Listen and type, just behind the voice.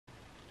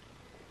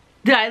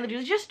Did I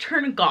literally just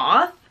turn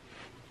goth?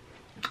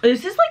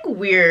 This is like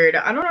weird.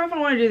 I don't know if I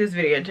want to do this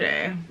video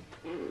today.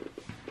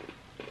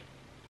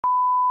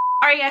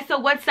 Alright guys, so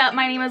what's up?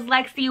 My name is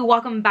Lexi.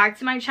 Welcome back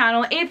to my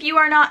channel. If you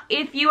are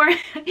If you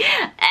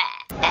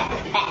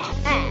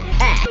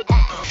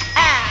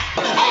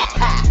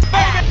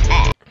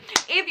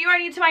are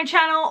new to my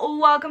channel,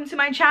 welcome to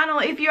my channel.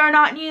 If you are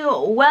not new,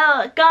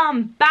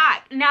 welcome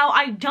back. Now,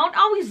 I don't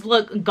always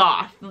look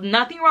goth.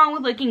 Nothing wrong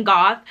with looking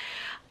goth.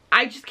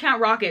 I just can't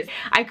rock it.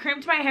 I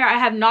crimped my hair. I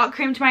have not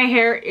crimped my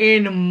hair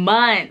in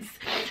months.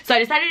 So I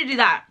decided to do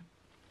that.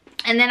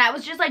 And then I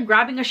was just like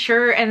grabbing a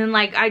shirt, and then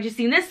like I just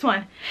seen this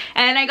one.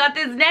 And I got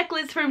this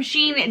necklace from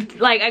Shein.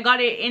 Like I got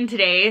it in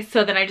today.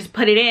 So then I just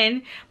put it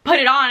on,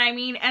 I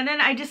mean. And then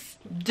I just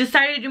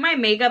decided to do my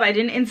makeup. I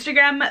did an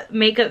Instagram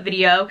makeup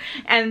video.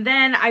 And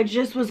then I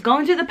just was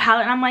going through the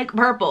palette and I'm like,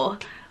 purple.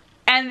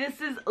 And this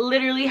is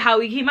literally how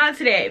we came out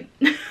today.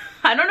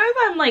 I don't know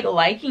if I'm like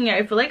liking it.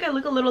 I feel like I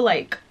look a little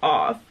like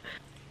off.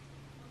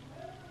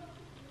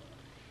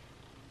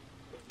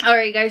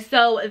 Alright guys,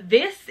 so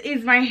this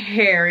is my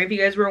hair. If you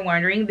guys were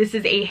wondering, this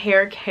is a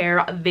hair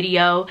care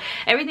video.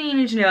 Everything you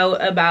need to know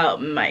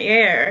about my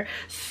hair.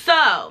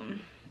 So,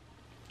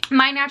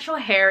 my natural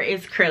hair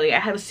is curly. I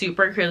have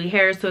super curly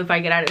hair, so if I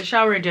get out of the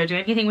shower and don't do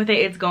anything with it,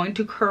 it's going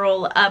to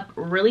curl up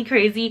really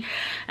crazy.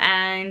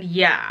 And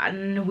yeah,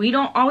 and we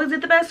don't always get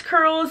the best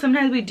curls.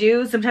 Sometimes we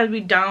do, sometimes we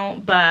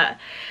don't, but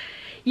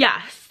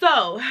yeah.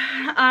 So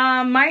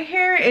my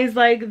hair is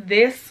like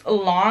this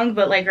long,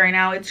 but like right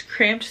now it's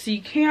crimped, so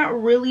you can't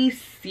really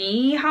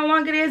see how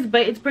long it is,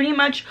 but it's pretty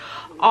much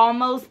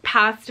almost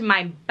past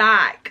my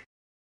back.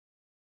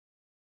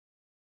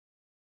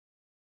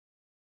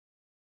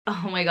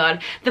 Oh my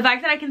god, the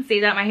fact that I can say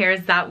that my hair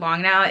is that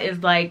long now is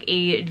like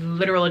a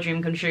literal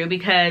dream come true,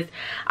 because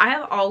I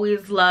have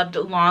always loved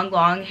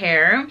long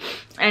hair.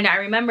 And I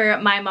remember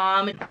my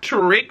mom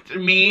tricked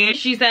me.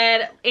 She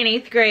said in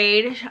 8th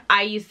grade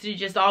I used to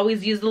just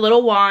always use the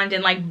little wand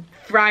and like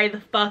fry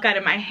the fuck out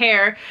of my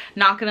hair,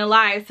 not gonna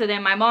lie. So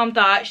then my mom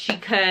thought she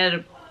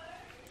could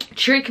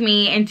trick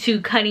me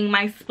into cutting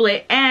my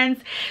split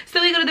ends.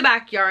 So we go to the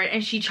backyard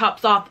and she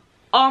chops off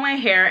all my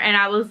hair, and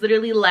I was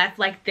literally left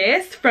like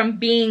this, from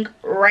being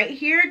right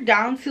here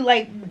down to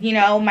like, you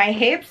know, my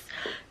hips,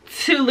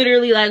 to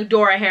literally like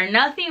Dora hair.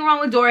 Nothing wrong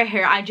with Dora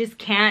hair, I just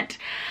can't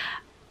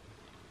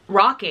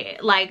rock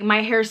it. Like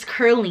my hair's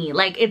curly,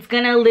 like it's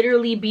gonna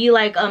literally be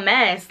like a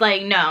mess,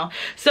 like no.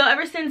 So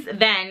ever since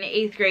then,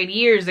 8th grade,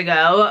 years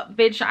ago,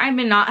 bitch, I've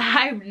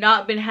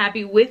not been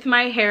happy with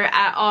my hair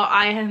at all.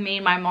 I have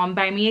made my mom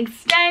buy me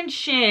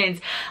extensions.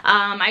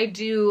 I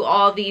do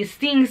all these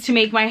things to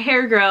make my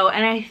hair grow,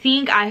 and I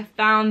think I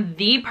found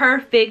the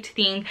perfect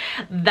thing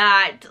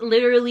that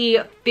literally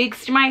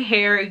fixed my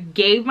hair,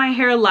 gave my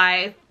hair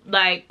life.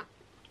 Like,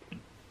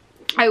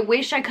 I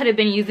wish I could have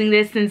been using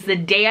this since the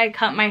day I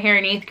cut my hair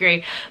in 8th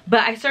grade,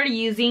 but I started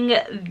using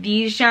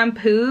these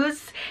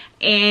shampoos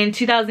in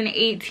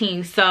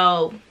 2018,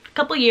 so a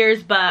couple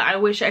years, but I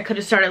wish I could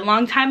have started a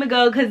long time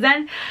ago, because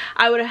then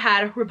I would have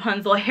had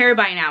Rapunzel hair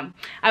by now.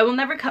 I will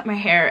never cut my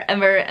hair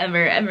ever. And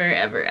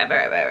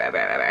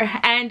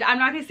I'm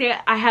not gonna say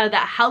I have the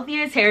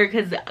healthiest hair,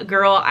 because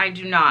girl, I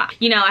do not.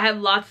 You know, I have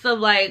lots of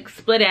like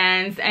split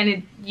ends, and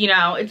it, you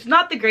know, it's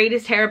not the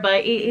greatest hair,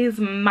 but it is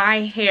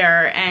my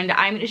hair, and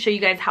I'm gonna show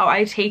you guys how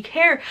I take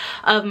care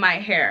of my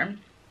hair.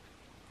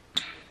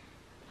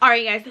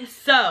 Alright guys,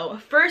 so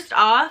first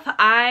off,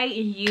 I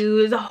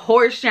use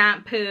horse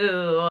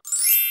shampoo.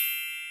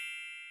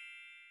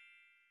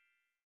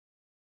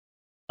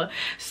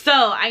 So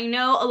I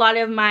know a lot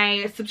of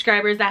my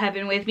subscribers that have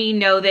been with me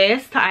know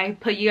this. I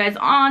put you guys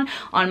on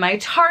my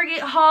Target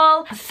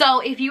haul.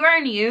 So if you are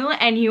new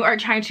and you are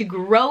trying to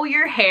grow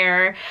your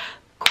hair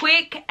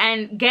quick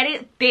and get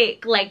it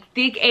thick, like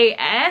thick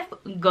AF,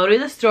 go to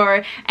the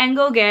store and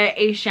go get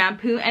a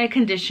shampoo and a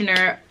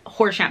conditioner,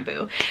 horse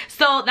shampoo.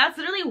 So that's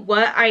literally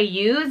what I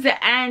use,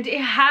 and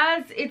it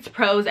has its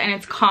pros and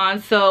its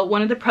cons. So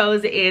one of the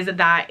pros is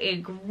that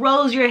it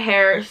grows your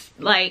hair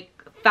like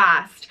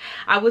fast.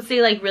 I would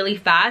say like really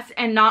fast.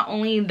 And not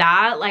only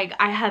that, like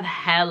I have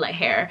hella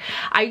hair.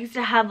 I used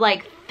to have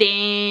like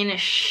thin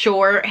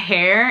short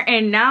hair,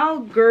 and now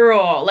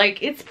girl,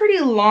 like it's pretty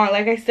long.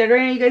 Like I said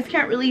right now, you guys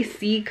can't really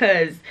see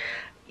because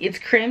it's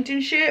crimped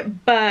and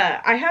shit,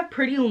 but I have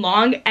pretty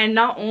long. And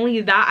not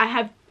only that, I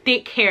have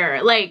thick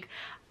hair. Like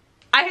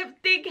I have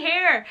thick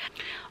hair.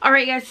 All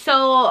right guys,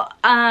 so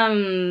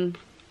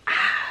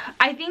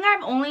I think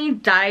I've only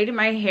dyed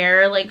my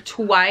hair like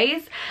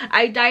twice.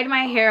 I dyed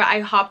my hair, I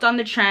hopped on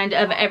the trend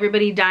of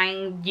everybody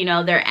dyeing, you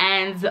know, their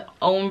ends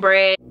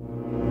ombre.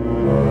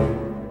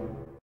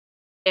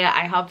 Yeah,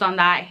 I hopped on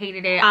that,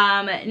 hated it.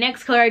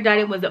 Next color I dyed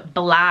it was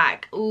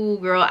black. Ooh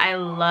girl, I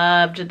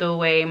loved the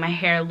way my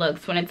hair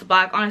looks when it's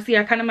black. Honestly,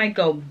 I kind of might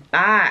go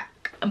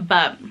back,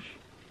 but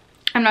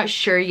I'm not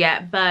sure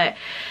yet. But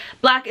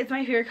black is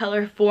my favorite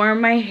color for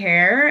my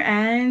hair.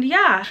 And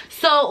yeah,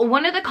 so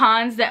one of the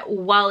cons that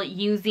while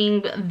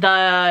using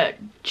the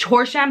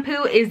horse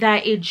shampoo is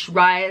that it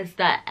dries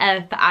the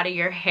F out of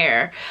your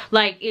hair.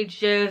 Like it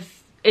just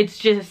it's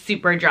just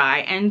super dry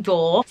and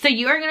dull. So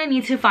you are gonna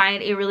need to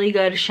find a really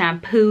good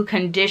shampoo,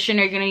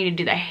 conditioner. You're gonna need to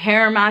do the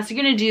hair mask.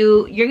 You're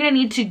gonna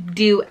need to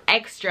do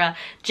extra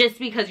just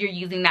because you're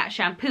using that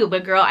shampoo.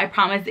 But girl, I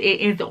promise it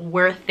is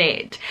worth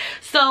it.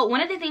 So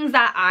one of the things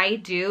that I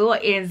do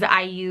is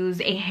I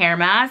use a hair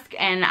mask,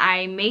 and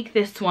I make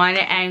this one,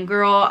 and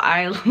girl,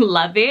 I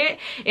love it.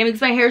 It makes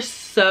my hair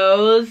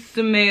so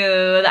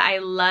smooth. I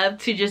love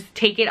to just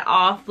take it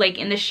off like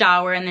in the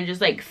shower and then just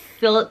like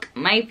silk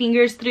my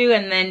fingers through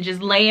and then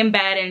just lay in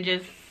bed and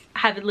just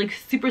have it like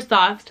super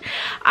soft.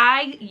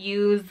 I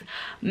use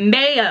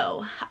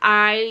mayo,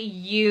 I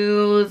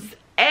use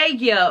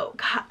egg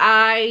yolk,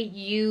 I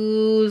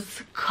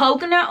use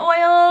coconut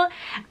oil,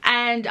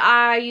 and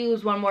I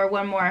use one more.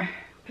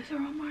 Is there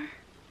one more?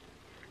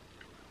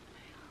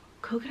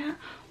 Coconut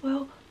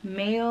oil,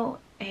 mayo,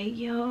 egg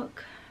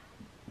yolk,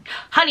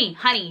 honey,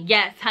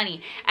 yes,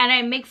 honey. And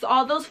I mix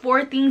all those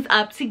 4 things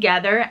up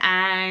together,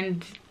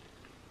 and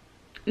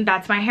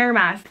that's my hair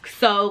mask.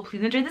 So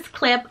please enjoy this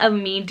clip of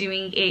me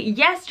doing it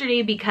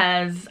yesterday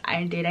because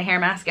I did a hair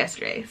mask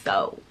yesterday.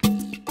 So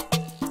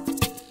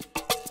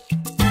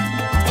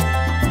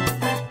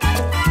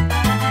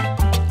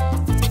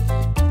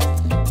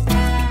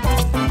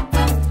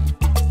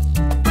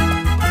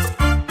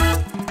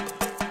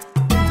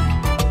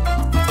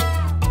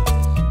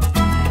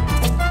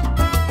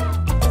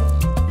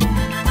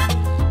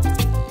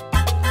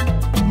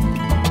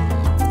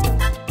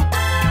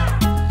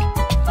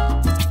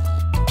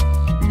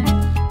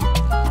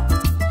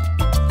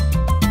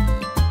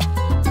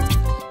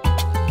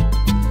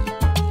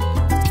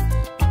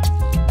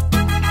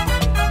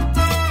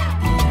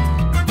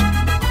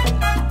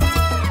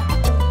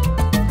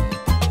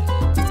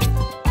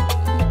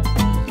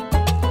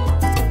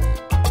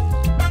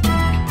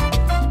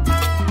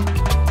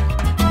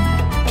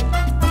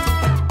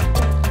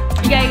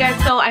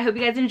so I hope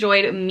you guys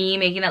enjoyed me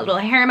making that little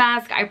hair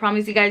mask. I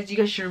promise you guys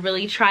should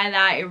really try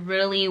that. It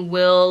really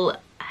will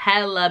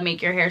hella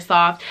make your hair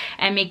soft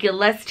and make it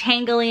less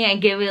tangly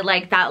and give it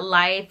like that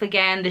life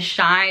again, the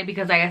shine,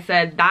 because like I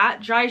said,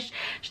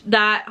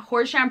 that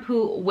horse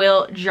shampoo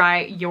will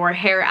dry your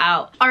hair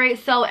out. All right,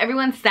 so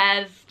everyone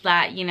says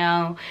that, you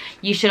know,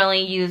 you should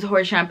only use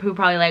horse shampoo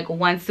probably like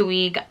once a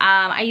week.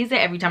 I use it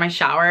every time I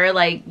shower.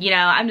 Like, you know,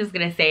 I'm just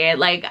gonna say it,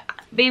 like,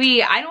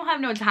 baby, I don't have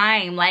no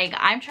time. Like,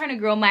 I'm trying to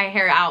grow my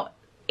hair out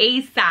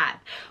ASAP,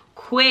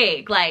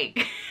 quick,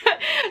 like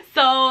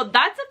so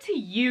that's up to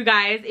you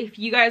guys if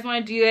you guys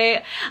want to do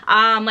it.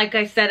 Like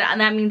I said,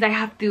 that means I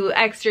have to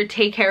extra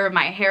take care of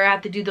my hair. I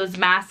have to do those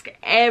masks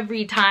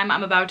every time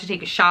I'm about to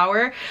take a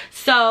shower.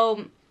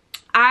 So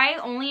I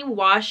only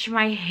wash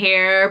my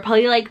hair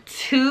probably like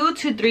 2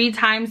 to 3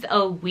 times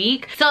a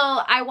week. So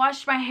I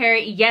washed my hair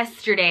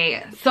yesterday.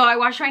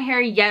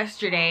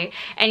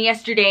 And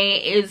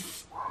yesterday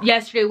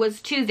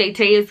was Tuesday,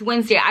 today is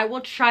Wednesday. I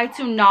will try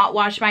to not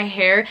wash my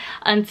hair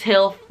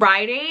until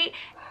Friday,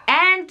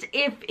 and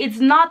if it's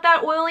not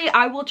that oily,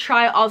 I will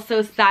try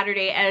also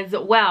Saturday as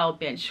well,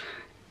 bitch.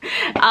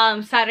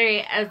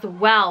 Saturday as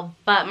well.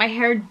 But my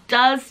hair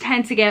does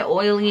tend to get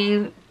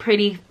oily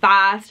pretty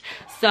fast,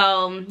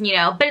 so you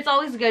know, but it's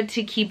always good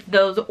to keep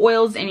those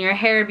oils in your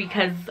hair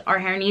because our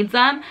hair needs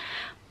them.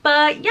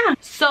 But yeah,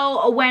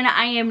 so when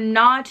I am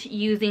not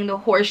using the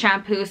horse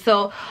shampoo,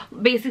 so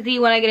basically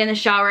when I get in the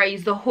shower, I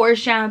use the horse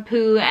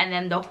shampoo and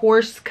then the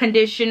horse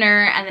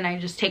conditioner, and then I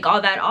just take all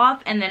that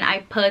off, and then I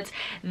put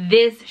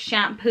this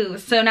shampoo.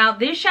 So now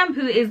this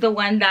shampoo is the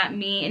one that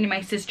me and my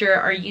sister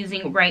are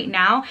using right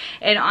now,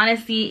 and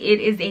honestly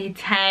it is a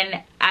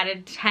 10 out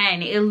of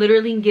 10. It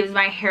literally gives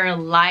my hair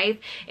life.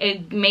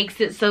 It makes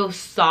it so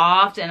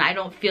soft, and I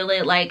don't feel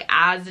it like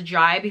as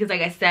dry, because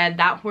like I said,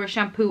 that horse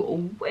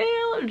shampoo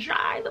will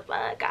dry the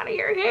fuck out of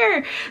your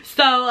hair.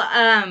 So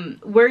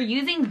we're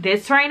using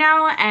this right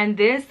now, and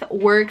this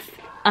works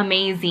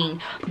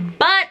amazing.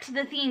 But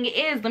the thing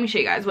is, let me show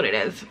you guys what it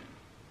is.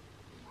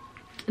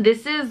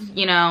 This is,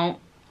 you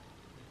know,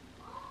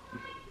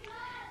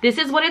 this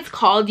is what it's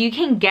called. You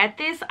can get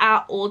this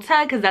at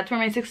Ulta because that's where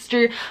my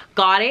sister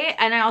got it.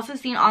 And I also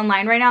seen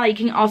online right now that you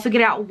can also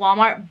get it at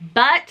Walmart.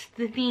 But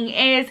the thing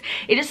is,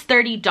 it is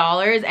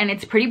 $30 and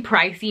it's pretty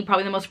pricey.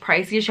 Probably the most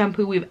priciest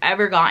shampoo we've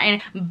ever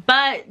gotten.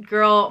 But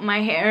girl,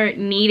 my hair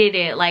needed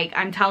it. Like,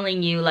 I'm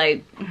telling you,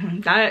 like,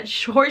 that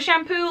horse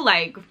shampoo,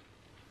 like,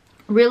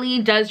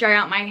 really does dry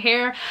out my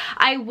hair.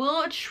 I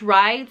will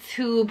try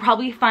to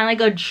probably find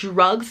like a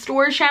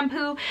drugstore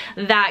shampoo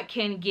that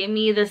can give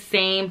me the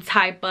same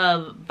type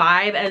of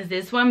vibe as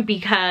this one,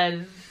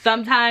 because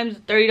sometimes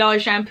 $30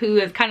 shampoo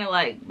is kind of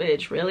like,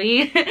 bitch,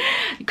 really?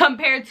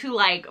 Compared to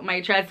like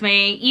my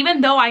Tresemme.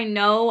 Even though I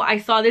know I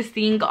saw this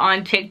thing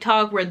on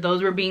TikTok where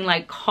those were being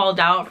like called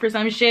out for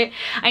some shit.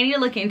 I need to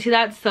look into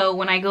that, so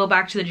when I go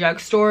back to the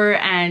drugstore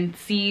and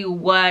see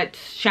what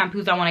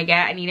shampoos I want to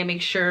get, I need to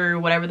make sure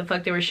whatever the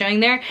fuck they were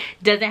showing there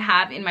doesn't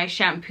have in my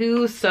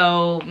shampoo.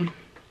 So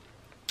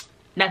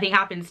nothing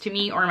happens to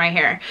me or my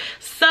hair.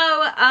 So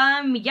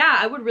yeah,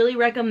 I would really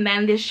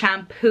recommend this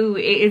shampoo.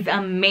 It is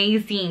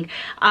amazing.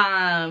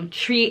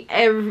 Treat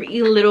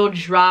every little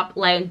drop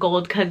like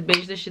gold, because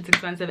bitch, this shit's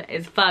expensive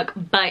as fuck,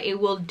 but it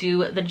will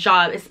do the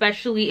job,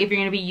 especially if you're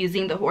gonna be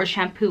using the horse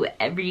shampoo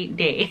every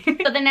day.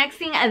 So the next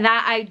thing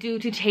that I do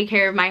to take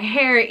care of my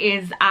hair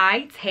is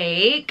I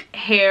take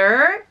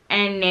hair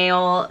and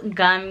nail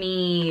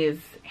gummies.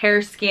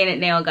 Hair, skin,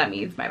 and nail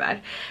gummies, my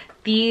bad.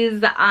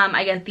 These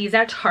I get these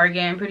at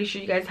Target. I'm pretty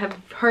sure you guys have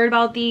heard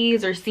about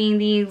these or seen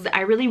these.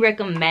 I really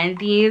recommend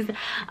these.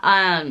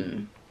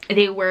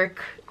 They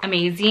work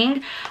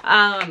amazing,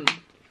 and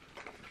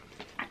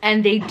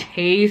they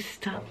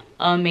taste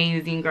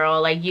amazing,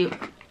 girl. Like,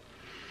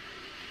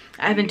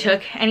 I haven't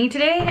took any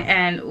today,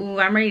 and ooh,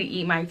 I'm ready to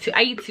eat my two.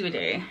 I eat 2 a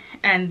day,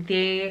 and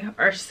they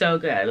are so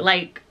good.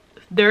 Like,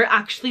 they're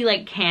actually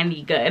like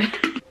candy good.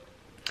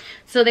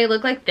 So they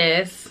look like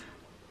this.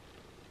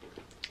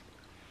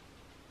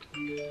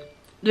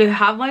 They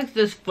have like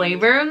this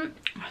flavor.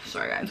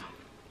 Sorry guys.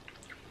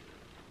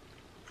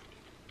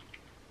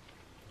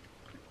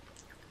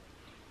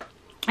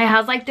 It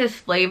has like this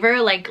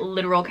flavor, like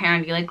literal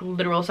candy, like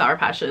literal Sour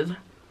Patches.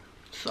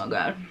 So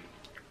good.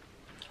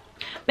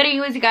 But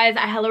anyways, you guys,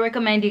 I hella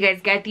recommend you guys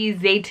get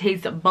these. They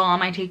taste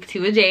bomb. I take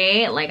 2 a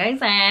day, like I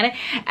said.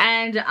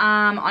 And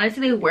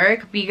honestly, they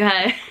work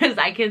because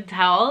I can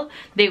tell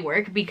they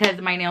work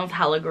because my nails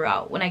hella grow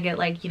out. When I get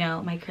like, you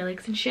know, my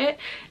acrylics and shit,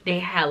 they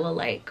hella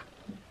like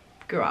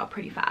grow out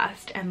pretty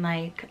fast. And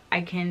like,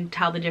 I can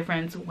tell the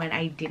difference when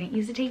I didn't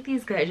used to take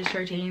these, because I just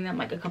started taking them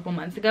like a couple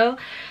months ago,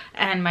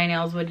 and my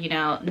nails would, you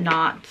know,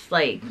 not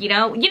like, you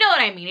know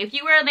what I mean. If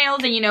you wear nails,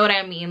 then you know what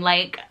I mean.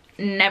 Like,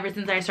 never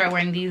since I started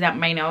wearing these, that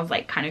my nails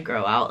like kind of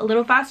grow out a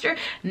little faster.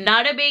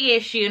 Not a big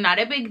issue, not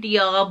a big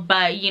deal,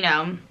 but you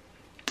know,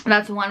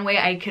 that's one way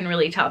I can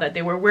really tell that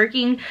they were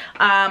working.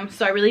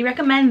 So I really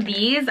recommend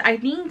these. I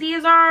think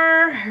these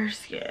are Hair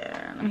Skin.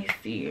 Let me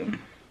see.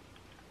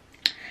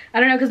 I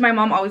don't know, because my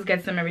mom always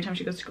gets them every time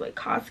she goes to like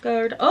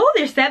Costco. Oh,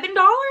 they're $7.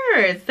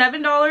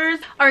 $7.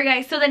 Alright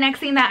guys, so the next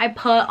thing that I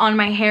put on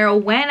my hair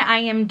when I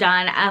am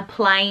done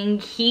applying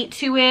heat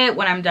to it,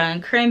 when I'm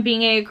done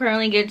crimping it,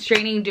 curling it,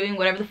 straightening, doing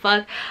whatever the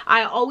fuck,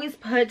 I always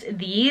put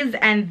these.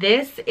 And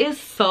this is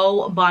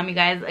so bomb, you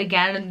guys.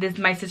 Again, this,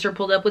 my sister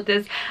pulled up with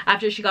this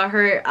after she got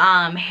her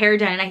hair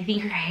done, and I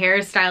think her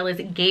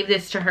hairstylist gave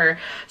this to her.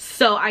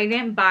 So I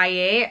didn't buy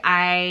it.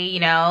 I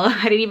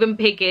didn't even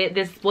pick it.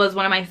 This was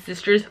one of my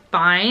sister's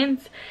finds.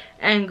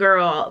 And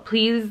girl,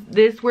 please,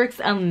 this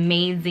works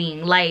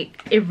amazing.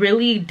 Like, it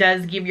really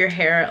does give your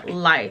hair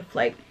life.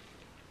 Like,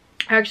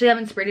 I actually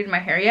haven't sprayed it in my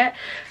hair yet.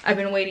 I've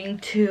been waiting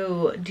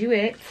to do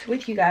it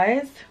with you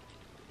guys.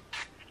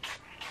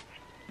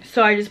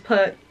 So I just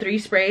put 3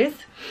 sprays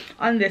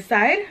on this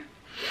side.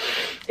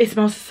 It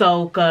smells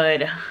so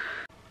good.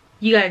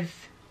 You guys,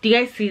 do you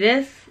guys see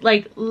this?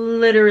 Like,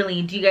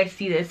 literally, do you guys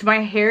see this?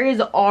 My hair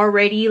is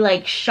already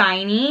like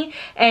shiny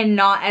and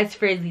not as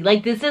frizzy.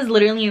 Like, this is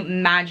literally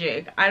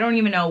magic. I don't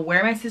even know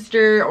where my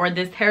sister or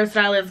this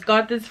hairstylist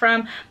got this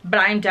from, but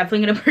I'm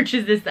definitely gonna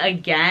purchase this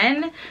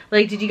again.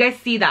 Like, did you guys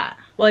see that?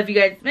 Well, if you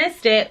guys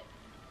missed it,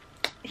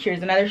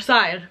 here's another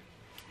side.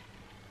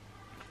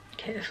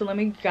 Okay, so let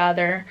me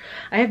gather.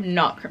 I have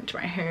not crimped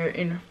my hair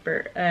in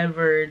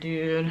forever,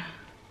 dude.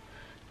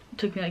 It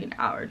took me like an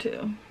hour or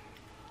 2.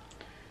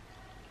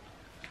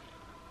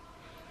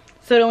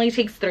 So it only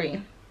takes 3.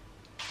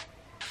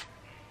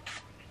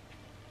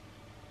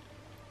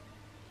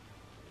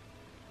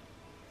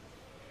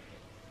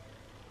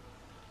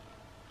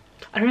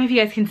 I don't know if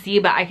you guys can see,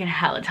 but I can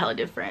hella tell a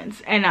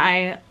difference, and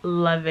I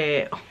love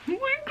it. Oh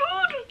my god.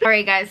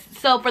 Alright guys,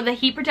 so for the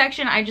heat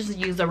protection, I just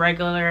use a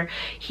regular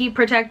heat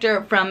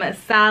protector from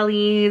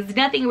Sally's.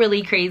 Nothing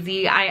really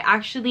crazy. I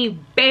actually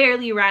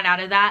barely ran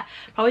out of that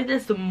probably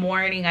this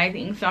morning, I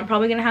think. So I'm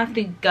probably gonna have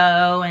to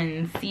go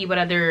and see what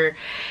other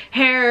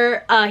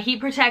hair heat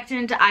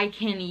protectant I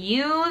can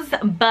use.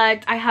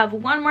 But I have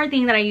one more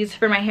thing that I use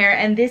for my hair,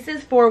 and this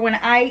is for when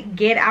I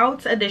get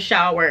out of the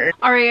shower.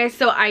 Alright guys,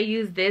 so I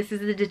use this.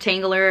 This is the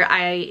detangler.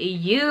 I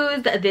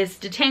use this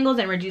detangles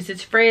and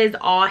reduces frizz,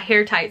 all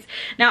hair types.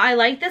 Now I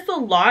like this a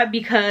lot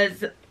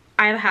because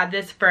I've had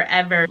this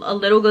forever. A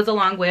little goes a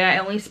long way. I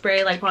only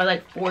spray like probably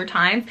like 4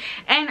 times,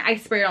 and I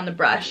spray it on the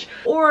brush,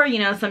 or you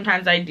know,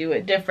 sometimes I do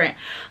it different,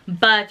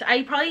 but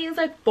I probably use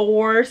like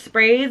 4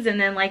 sprays,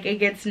 and then like it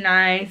gets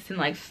nice and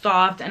like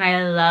soft. And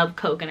I love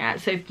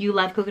coconut, so if you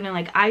love coconut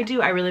like I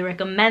do, I really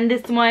recommend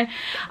this one.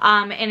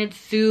 And it's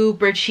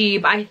super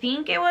cheap. I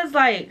think it was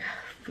like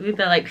 $7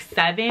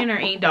 or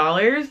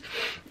 $8,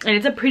 and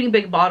it's a pretty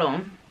big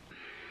bottle.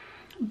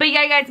 But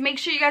yeah guys, make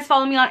sure you guys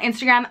follow me on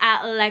Instagram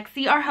at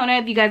Lexi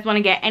Arjona if you guys want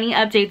to get any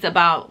updates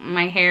about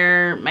my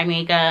hair, my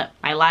makeup,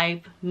 my life,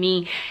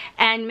 me.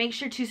 And make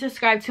sure to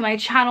subscribe to my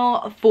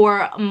channel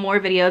for more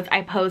videos.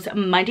 I post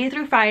Monday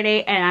through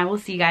Friday, and I will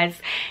see you guys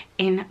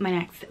in my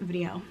next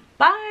video.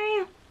 Bye!